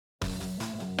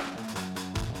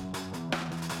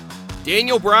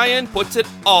Daniel Bryan puts it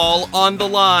all on the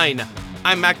line.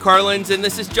 I'm Matt Carlins, and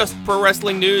this is Just Pro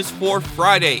Wrestling News for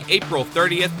Friday, April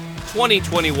 30th,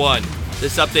 2021.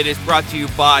 This update is brought to you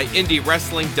by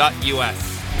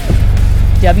IndieWrestling.us.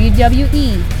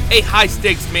 WWE. A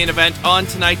high-stakes main event on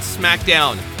tonight's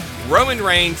SmackDown. Roman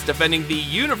Reigns defending the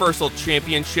Universal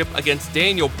Championship against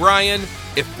Daniel Bryan.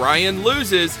 If Bryan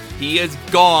loses, he is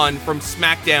gone from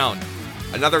SmackDown.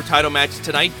 Another title match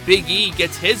tonight, Big E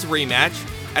gets his rematch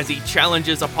as he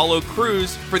challenges Apollo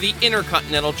Crews for the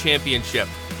Intercontinental Championship.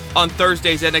 On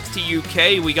Thursday's NXT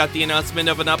UK, we got the announcement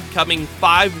of an upcoming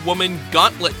 5-woman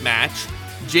gauntlet match.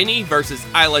 Jinny versus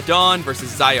Isla Dawn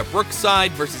versus Xia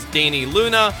Brookside versus Dani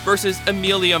Luna versus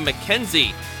Emilia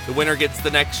McKenzie. The winner gets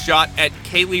the next shot at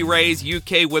Kaylee Ray's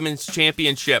UK Women's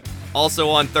Championship. Also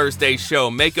on Thursday's show,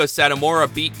 Meiko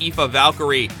Satomura beat Aoife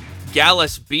Valkyrie.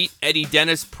 Gallus beat Eddie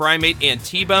Dennis, Primate, and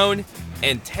T-Bone.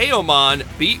 And Teoman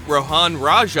beat Rohan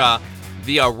Raja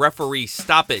via referee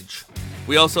stoppage.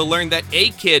 We also learned that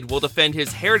A-Kid will defend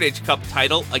his Heritage Cup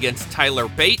title against Tyler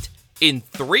Bate in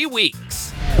 3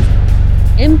 weeks.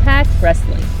 Impact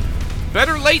Wrestling.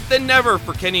 Better late than never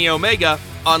for Kenny Omega.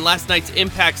 On last night's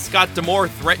Impact, Scott D'Amore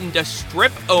threatened to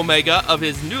strip Omega of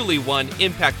his newly won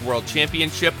Impact World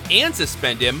Championship and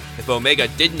suspend him if Omega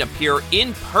didn't appear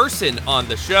in person on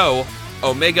the show.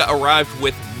 Omega arrived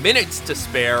with minutes to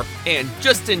spare and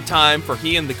just in time for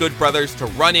he and the Good Brothers to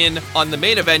run in on the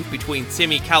main event between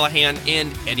Sami Callihan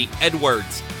and Eddie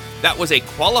Edwards. That was a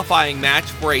qualifying match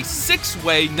for a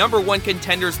 6-way #1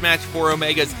 contenders match for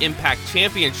Omega's Impact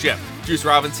Championship. Juice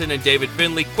Robinson and David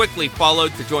Finlay quickly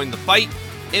followed to join the fight.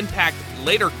 Impact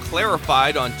later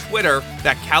clarified on Twitter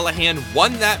that Callihan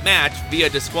won that match via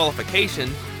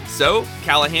disqualification, so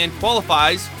Callihan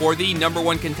qualifies for the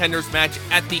 #1 contenders match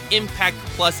at the Impact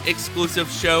Plus exclusive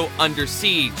show Under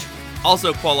Siege.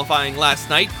 Also qualifying last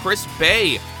night, Chris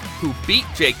Bay, who beat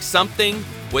Jake Something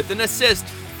with an assist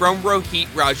from Rohit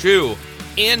Raju,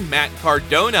 and Matt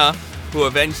Cardona, who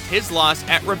avenged his loss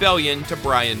at Rebellion to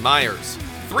Brian Myers.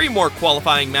 3 more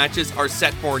qualifying matches are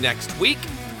set for next week.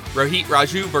 Rohit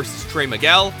Raju versus Trey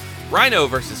Miguel, Rhino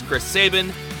versus Chris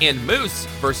Sabin, and Moose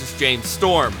versus James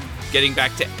Storm. Getting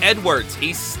back to Edwards,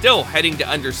 he's still heading to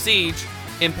Under Siege.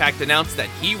 Impact announced that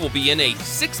he will be in a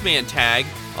 6-man tag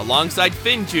alongside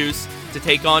FinJuice to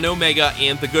take on Omega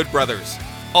and the Good Brothers.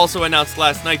 Also announced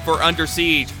last night for Under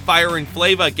Siege, Fire and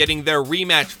Flava getting their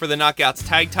rematch for the Knockouts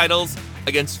tag titles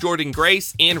against Jordan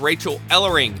Grace and Rachel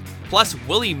Ellering. Plus,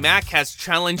 Willie Mack has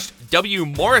challenged W.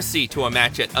 Morrissey to a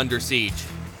match at Under Siege.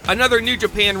 Another New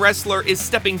Japan wrestler is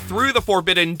stepping through the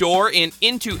forbidden door and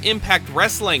into Impact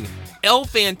Wrestling. El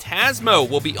Phantasmo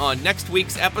will be on next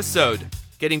week's episode.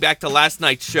 Getting back to last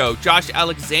night's show, Josh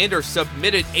Alexander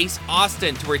submitted Ace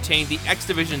Austin to retain the X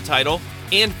Division title,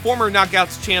 and former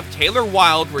Knockouts champ Taylor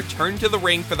Wilde returned to the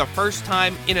ring for the first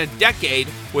time in a decade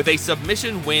with a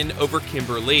submission win over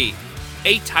Kimber Lee.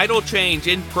 A title change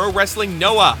in Pro Wrestling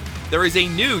Noah. There is a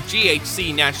new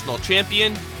GHC national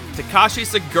champion. Takashi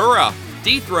Sagura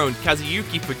dethroned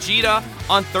Kazuyuki Fujita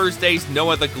on Thursday's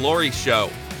Noah the Glory show.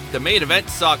 The main event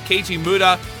saw Keiji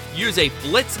Muta use a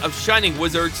blitz of Shining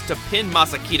Wizards to pin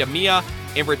Masakita Miya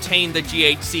and retain the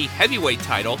GHC heavyweight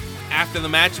title. After the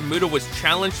match, Muta was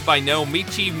challenged by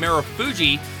Naomichi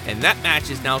Marufuji, and that match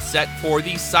is now set for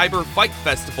the Cyber Fight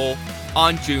Festival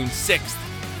on June 6th.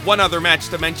 One other match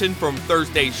to mention from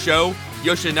Thursday's show,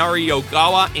 Yoshinari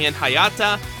Ogawa and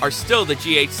Hayata are still the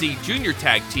GHC Junior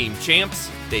Tag Team champs.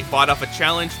 They fought off a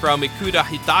challenge from Ikuda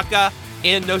Hidaka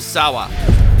and Nosawa.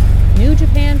 New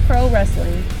Japan Pro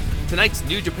Wrestling. Tonight's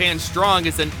New Japan Strong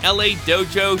is an LA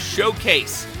Dojo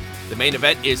showcase. The main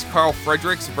event is Carl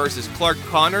Fredericks versus Clark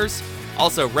Connors.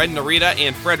 Also, Red Narita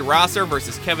and Fred Rosser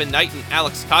versus Kevin Knight and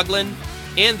Alex Coughlin.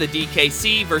 And the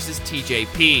DKC versus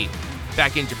TJP.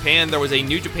 Back in Japan, there was a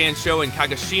New Japan show in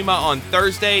Kagoshima on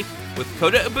Thursday with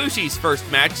Kota Ibushi's first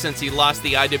match since he lost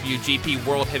the IWGP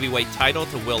World Heavyweight title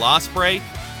to Will Ospreay.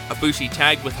 Ibushi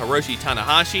tagged with Hiroshi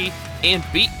Tanahashi and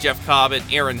beat Jeff Cobb and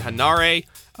Aaron Hanare.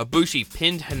 Ibushi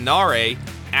pinned Hanare.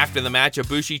 After the match,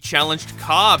 Ibushi challenged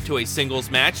Cobb to a singles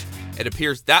match. It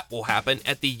appears that will happen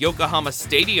at the Yokohama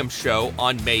Stadium show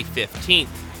on May 15th.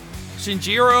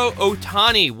 Shinjiro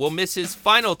Otani will miss his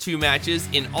final 2 matches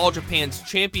in All Japan's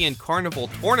Champion Carnival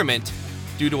tournament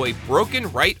due to a broken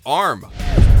right arm.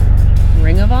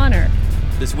 Ring of Honor.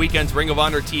 This weekend's Ring of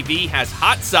Honor TV has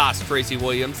Hot Sauce Tracy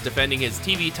Williams defending his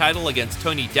TV title against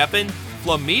Tony Deppen,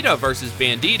 Flamita versus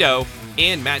Bandito,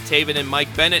 and Matt Taven and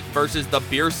Mike Bennett versus the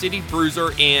Beer City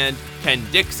Bruiser and Ken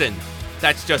Dixon.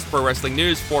 That's Just Pro Wrestling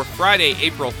News for Friday,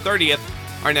 April 30th.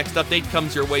 Our next update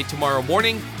comes your way tomorrow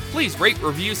morning. Please rate,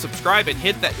 review, subscribe, and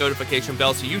hit that notification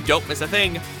bell so you don't miss a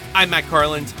thing. I'm Matt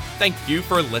Carlin. Thank you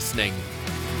for listening.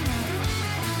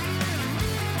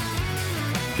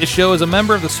 This show is a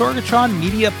member of the Sorgatron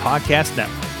Media Podcast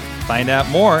Network. Find out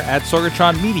more at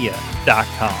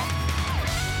sorgatronmedia.com.